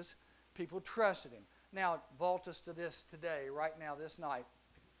Jesus, people trusted him. Now, vault us to this today, right now, this night,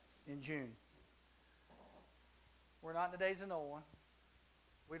 in June. We're not in the days of Noah.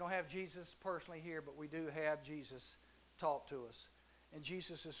 We don't have Jesus personally here, but we do have Jesus taught to us. And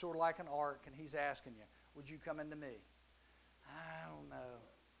Jesus is sort of like an ark, and he's asking you, would you come into me? I don't know.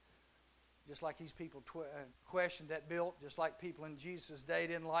 Just like these people questioned that built, just like people in Jesus' day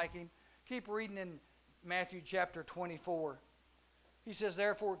didn't like him. Keep reading in Matthew chapter 24. He says,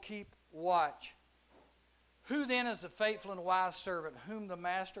 therefore keep watch. Who then is the faithful and wise servant whom the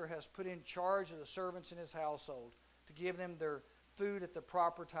master has put in charge of the servants in his household to give them their food at the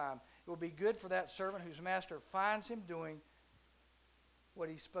proper time? It will be good for that servant whose master finds him doing what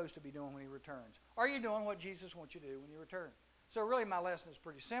he's supposed to be doing when he returns. Are you doing what Jesus wants you to do when you return? So really my lesson is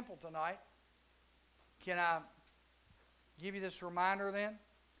pretty simple tonight. Can I give you this reminder then?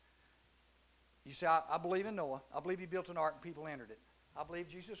 You say, I believe in Noah. I believe he built an ark and people entered it. I believe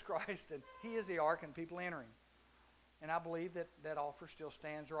Jesus Christ and he is the ark and people entering. And I believe that that offer still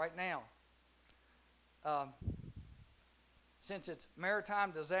stands right now. Since it's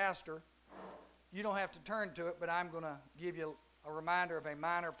maritime disaster, you don't have to turn to it, but I'm going to give you a reminder of a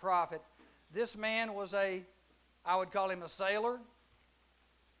minor prophet. This man was I would call him a sailor.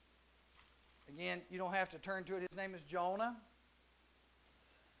 Again, you don't have to turn to it. His name is Jonah.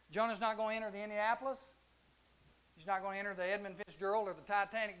 Jonah's not going to enter the Indianapolis. He's not going to enter the Edmund Fitzgerald or the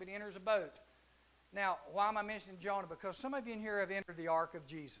Titanic, but he enters a boat. Now, why am I mentioning Jonah? Because some of you in here have entered the ark of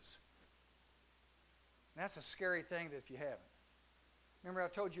Jesus. And that's a scary thing that if you haven't. Remember I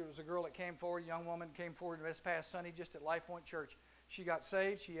told you it was a girl that came forward, a young woman came forward this past Sunday just at Life Point Church. She got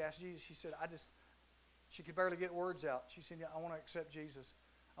saved. She asked Jesus. She said, she could barely get words out. She said, I want to accept Jesus.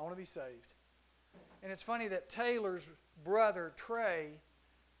 I want to be saved. And it's funny that Taylor's brother, Trey,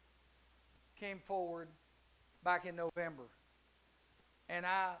 came forward back in November. And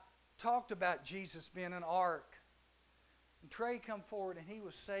I talked about Jesus being an ark. And Trey come forward and he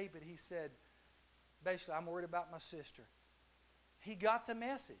was saved, but he said, basically, I'm worried about my sister. He got the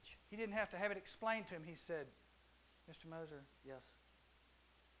message. He didn't have to have it explained to him. He said, Mr. Moser, yes,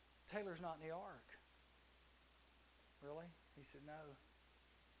 Taylor's not in the ark. Really? He said, no.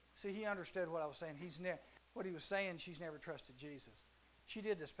 See, he understood what I was saying. What he was saying, she's never trusted Jesus. She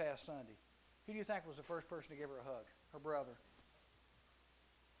did this past Sunday. Who do you think was the first person to give her a hug? Her brother.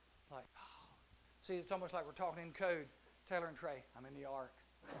 Like, oh. See, it's almost like we're talking in code. Taylor and Trey, I'm in the ark.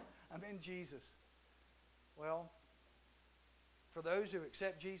 I'm in Jesus. Well, for those who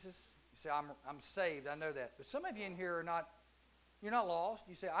accept Jesus, you say, I'm saved. I know that. But some of you in here you're not lost.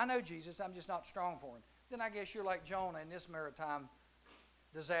 You say, I know Jesus. I'm just not strong for him. Then I guess you're like Jonah in this maritime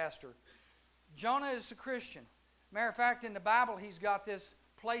disaster. Jonah is a Christian. Matter of fact, in the Bible, he's got this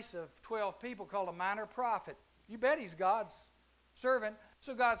place of 12 people called a minor prophet. You bet he's God's servant.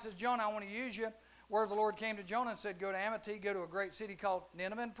 So God says, Jonah, I want to use you. Word of the Lord came to Jonah and said, go to Amity, go to a great city called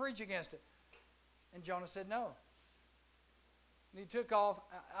Nineveh and preach against it. And Jonah said, no. And he took off.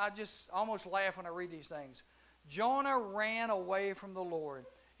 I just almost laugh when I read these things. Jonah ran away from the Lord.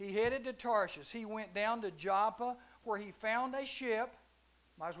 He headed to Tarshish. He went down to Joppa where he found a ship.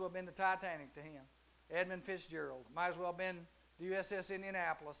 Might as well have been the Titanic to him. Edmund Fitzgerald. Might as well have been the USS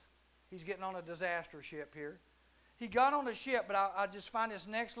Indianapolis. He's getting on a disaster ship here. He got on the ship, but I just find this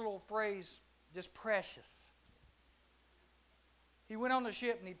next little phrase just precious. He went on the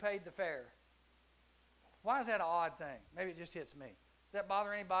ship and he paid the fare. Why is that an odd thing? Maybe it just hits me. Does that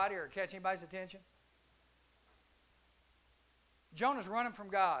bother anybody or catch anybody's attention? Jonah's running from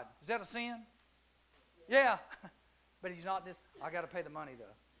God. Is that a sin? Yeah. But he's not. I got to pay the money,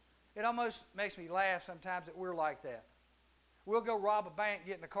 though. It almost makes me laugh sometimes that we're like that. We'll go rob a bank,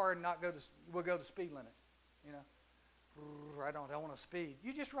 get in the car, and we'll go the speed limit. You know, I don't want to speed.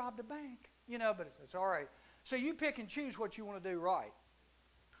 You just robbed a bank. You know, but it's all right. So you pick and choose what you want to do right.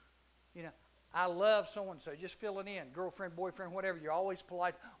 You know, I love so-and-so. Just fill it in. Girlfriend, boyfriend, whatever. You're always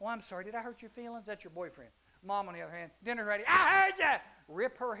polite. Oh, I'm sorry. Did I hurt your feelings? That's your boyfriend. Mom, on the other hand, dinner's ready. I heard you.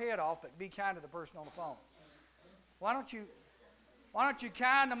 Rip her head off, but be kind to the person on the phone. Why don't you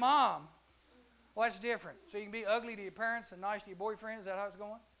kind to mom? Well, that's different. So you can be ugly to your parents and nice to your boyfriend? Is that how it's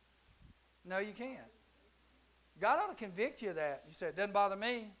going? No, you can't. God ought to convict you of that. You say, it doesn't bother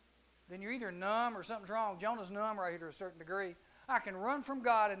me. Then you're either numb or something's wrong. Jonah's numb right here to a certain degree. I can run from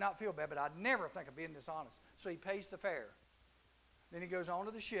God and not feel bad, but I'd never think of being dishonest. So he pays the fare. Then he goes on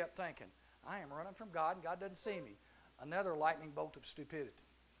to the ship thinking, I am running from God and God doesn't see me. Another lightning bolt of stupidity.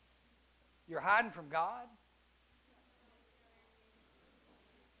 You're hiding from God?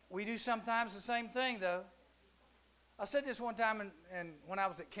 We do sometimes the same thing, though. I said this one time and when I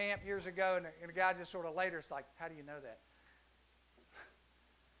was at camp years ago, and a guy just sort of later, it's like, how do you know that?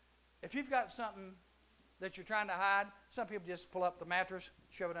 If you've got something that you're trying to hide, some people just pull up the mattress,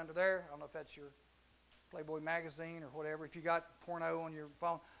 shove it under there. I don't know if that's your Playboy magazine or whatever. If you got porno on your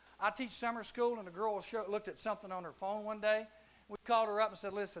phone. I teach summer school, and a girl looked at something on her phone one day. We called her up and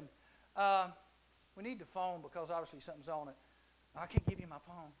said, listen, we need the phone because obviously something's on it. I can't give you my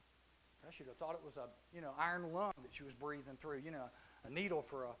phone. I should have thought it was a iron lung that she was breathing through, a needle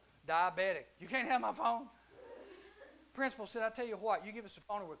for a diabetic. You can't have my phone? Principal said, I tell you what, you give us the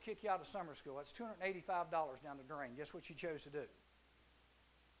phone and we'll kick you out of summer school. That's $285 down the drain. Guess what she chose to do?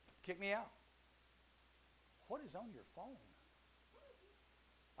 Kick me out. What is on your phone?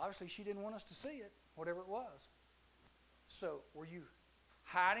 Obviously, she didn't want us to see it, whatever it was. So, were you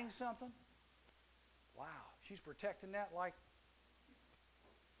hiding something? Wow, she's protecting that like...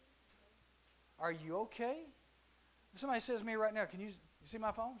 Are you okay? If somebody says to me right now, can you see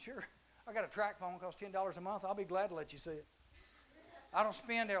my phone? Sure. I got a track phone, costs $10 a month. I'll be glad to let you see it. I don't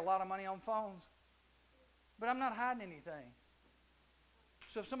spend a lot of money on phones. But I'm not hiding anything.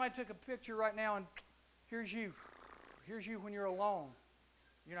 So if somebody took a picture right now and here's you when you're alone,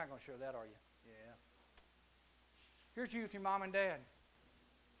 you're not going to show that, are you? Yeah. Here's you with your mom and dad.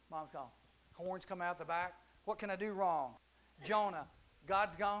 Mom's gone. Horns come out the back. What can I do wrong? Jonah,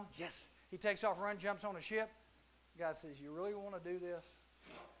 God's gone. Yes. He takes off, runs, jumps on a ship. God says, you really want to do this?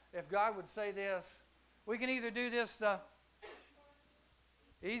 If God would say this, we can either do this the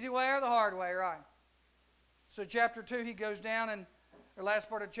easy way or the hard way, right? So chapter 2, he goes down, and the last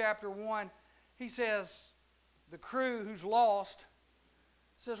part of chapter 1, he says, the crew who's lost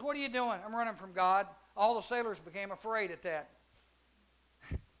says, what are you doing? I'm running from God. All the sailors became afraid at that.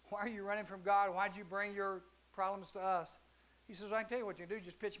 Why are you running from God? Why did you bring your problems to us? He says, I can tell you what you can do.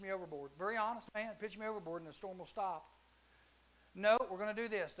 Just pitch me overboard. Very honest, man. Pitch me overboard and the storm will stop. No, we're going to do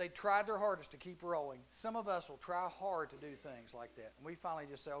this. They tried their hardest to keep rowing. Some of us will try hard to do things like that. And we finally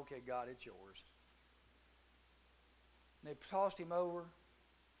just say, okay, God, it's yours. And they tossed him over.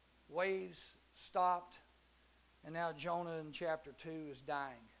 Waves stopped. And now Jonah in chapter 2 is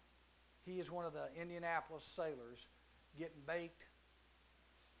dying. He is one of the Indianapolis sailors getting baked.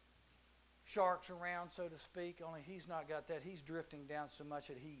 Sharks around, so to speak, only he's not got that. He's drifting down so much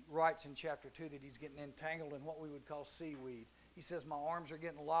that he writes in chapter 2 that he's getting entangled in what we would call seaweed. He says, my arms are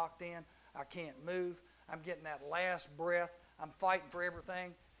getting locked in. I can't move. I'm getting that last breath. I'm fighting for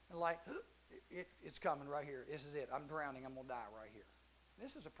everything. And like, it's coming right here. This is it. I'm drowning. I'm going to die right here.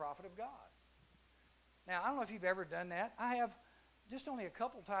 This is a prophet of God. Now, I don't know if you've ever done that. I have just only a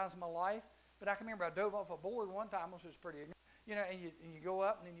couple times in my life, but I can remember I dove off a board one time, which was pretty ignorant. You know, and you go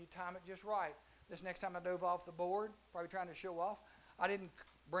up and then you time it just right. This next time I dove off the board, probably trying to show off, I didn't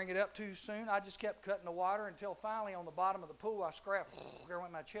bring it up too soon. I just kept cutting the water until finally on the bottom of the pool I scrapped. There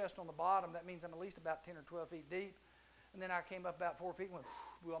went my chest on the bottom. That means I'm at least about 10 or 12 feet deep. And then I came up about 4 feet and went,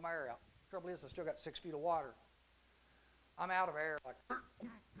 blew all my air out. Trouble is, I still got 6 feet of water. I'm out of air, like,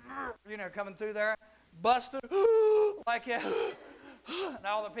 you know, coming through there, busted, like that. And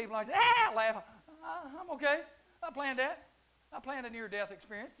all the people are like, laughing. I'm okay. I planned that. I planned a near-death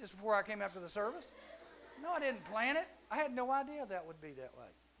experience just before I came after the service. No, I didn't plan it. I had no idea that would be that way.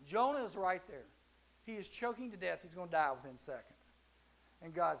 Jonah is right there. He is choking to death. He's going to die within seconds.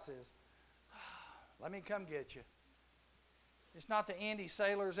 And God says, let me come get you. It's not the Indy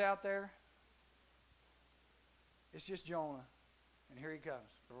sailors out there. It's just Jonah. And here he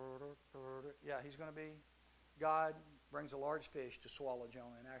comes. Yeah, he's going to be. God brings a large fish to swallow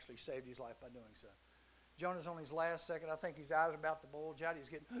Jonah and actually saved his life by doing so. Jonah's on his last second. I think his eyes are about to bulge out. He's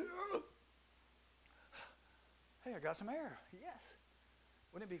getting, hey, I got some air. Yes.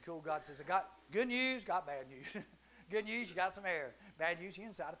 Wouldn't it be cool? God says, I got good news, got bad news. Good news, you got some air. Bad news, you're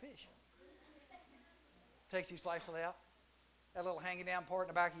inside a fish. Takes his flashlight out. That little hanging down part in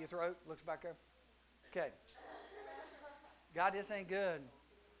the back of your throat. Looks back there. Okay. God, this ain't good.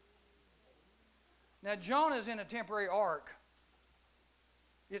 Now, Jonah's in a temporary ark.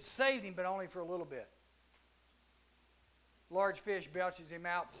 It saved him, but only for a little bit. Large fish belches him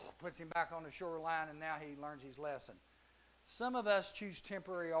out, puts him back on the shoreline, and now he learns his lesson. Some of us choose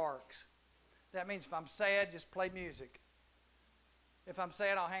temporary arcs. That means if I'm sad, just play music. If I'm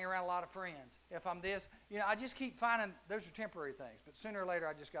sad, I'll hang around a lot of friends. If I'm this, you know, I just keep finding those are temporary things. But sooner or later,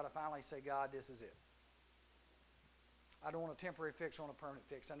 I just got to finally say, God, this is it. I don't want a temporary fix, I want a permanent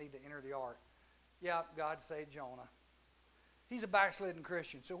fix. I need to enter the ark. Yeah, God saved Jonah. He's a backslidden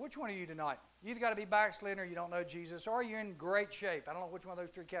Christian. So which one are you tonight? You either got to be backslidden or you don't know Jesus, or you're in great shape. I don't know which one of those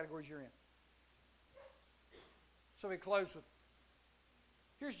three categories you're in. So we close with,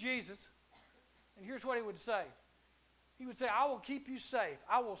 here's Jesus, and here's what he would say. He would say, I will keep you safe.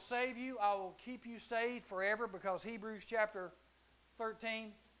 I will save you. I will keep you saved forever, because Hebrews chapter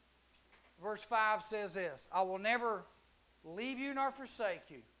 13, verse 5 says this, I will never leave you nor forsake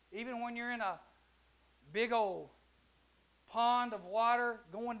you. Even when you're in a big old pond of water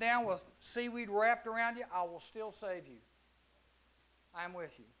going down with seaweed wrapped around you, I will still save you. I am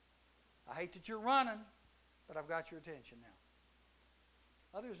with you. I hate that you're running, but I've got your attention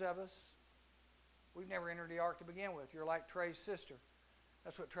now. Others of us, we've never entered the ark to begin with. You're like Trey's sister.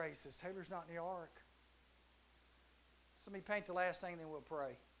 That's what Trey says. Taylor's not in the ark. So let me paint the last thing, then we'll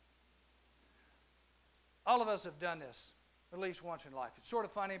pray. All of us have done this at least once in life. It's sort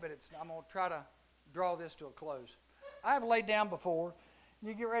of funny, but I'm going to try to draw this to a close. I've laid down before, and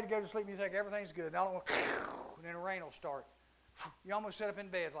you get ready to go to sleep, and you think everything's good. And all of a sudden, and then the rain will start. You almost sit up in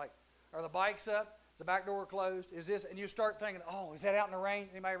bed like, are the bikes up? Is the back door closed? Is this? And you start thinking, oh, is that out in the rain?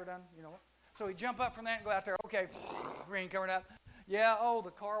 Anybody ever done? You know. So we jump up from that and go out there. Okay, rain coming up. Yeah, oh,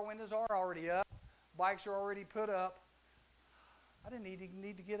 the car windows are already up. Bikes are already put up. I didn't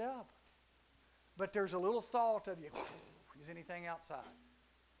need to get up. But there's a little thought of you, is anything outside?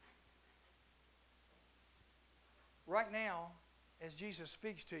 Right now, as Jesus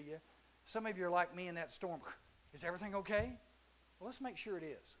speaks to you, some of you are like me in that storm. Is everything okay? Well, let's make sure it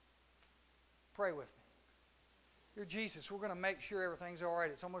is. Pray with me. Dear Jesus, we're going to make sure everything's all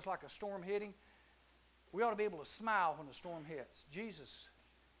right. It's almost like a storm hitting. We ought to be able to smile when the storm hits. Jesus,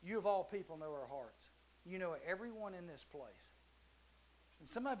 you of all people know our hearts. You know everyone in this place. And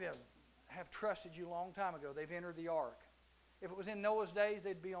some of you have trusted you a long time ago. They've entered the ark. If it was in Noah's days,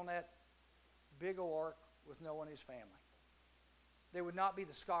 they'd be on that big old ark with Noah and his family. They would not be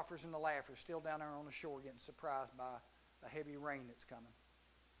the scoffers and the laughers still down there on the shore getting surprised by a heavy rain that's coming.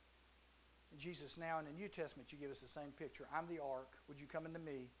 And Jesus, now in the New Testament, you give us the same picture. I'm the ark. Would you come into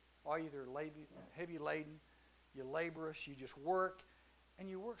me? All you that are heavy laden, you laborious, you just work, and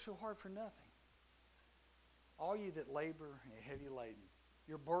you work so hard for nothing. All you that labor and are heavy laden,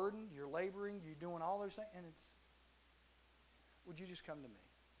 you're burdened, you're laboring, you're doing all those things, and would you just come to me?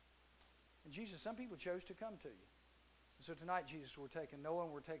 And Jesus, some people chose to come to you. And so tonight, Jesus, we're taking Noah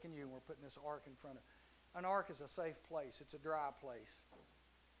and we're taking you and we're putting this ark in front of. An ark is a safe place. It's a dry place.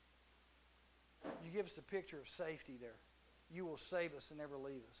 You give us a picture of safety there. You will save us and never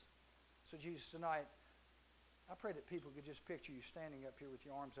leave us. So Jesus, tonight, I pray that people could just picture you standing up here with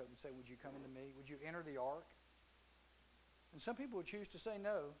your arms open and say, would you come into me? Would you enter the ark? And some people would choose to say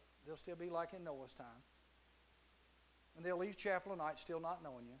no. They'll still be like in Noah's time. And they'll leave chapel tonight still not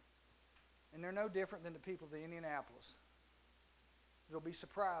knowing you. And they're no different than the people of the Indianapolis. They'll be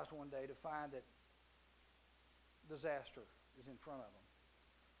surprised one day to find that disaster is in front of them.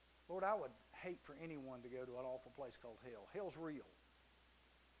 Lord, I would hate for anyone to go to an awful place called hell. Hell's real.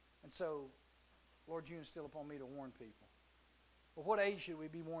 And so, Lord, you instill upon me to warn people. But what age should we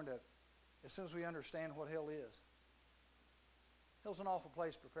be warned of? As soon as we understand what hell is. Hell's an awful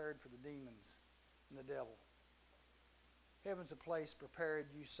place prepared for the demons and the devil. Heaven's a place prepared.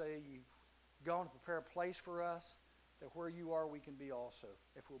 You say you've gone to prepare a place for us, that where you are we can be also,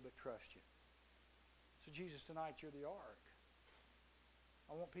 if we'll but trust you. So Jesus, tonight you're the ark.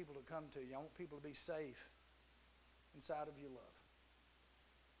 I want people to come to you. I want people to be safe inside of your love.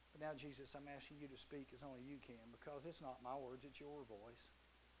 But now, Jesus, I'm asking you to speak as only you can, because it's not my words, it's your voice.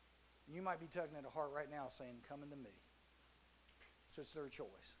 And you might be tugging at a heart right now saying, come into me. So it's their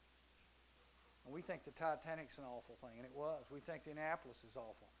choice. And we think the Titanic's an awful thing, and it was. We think the Indianapolis is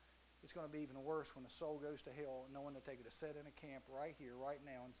awful. It's going to be even worse when the soul goes to hell, knowing that they could have sat in a camp right here, right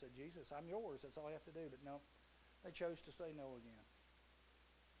now, and said, Jesus, I'm yours. That's all I have to do. But no, they chose to say no again.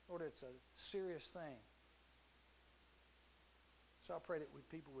 Lord, it's a serious thing. So I pray that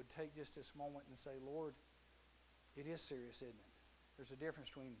people would take just this moment and say, Lord, it is serious, isn't it? There's a difference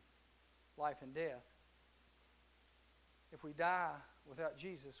between life and death. If we die without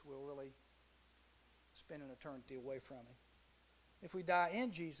Jesus, we'll really spend an eternity away from him. If we die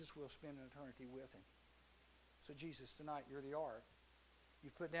in Jesus, we'll spend an eternity with him. So Jesus, tonight you're the ark.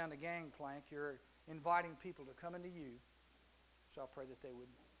 You've put down the gangplank. You're inviting people to come into you. So I pray that they would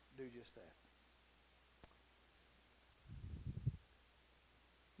do just that.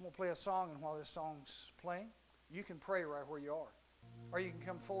 I'm going to play a song, and while this song's playing, you can pray right where you are. Or you can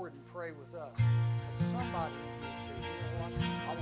come forward and pray with us. But somebody needs to. You know what?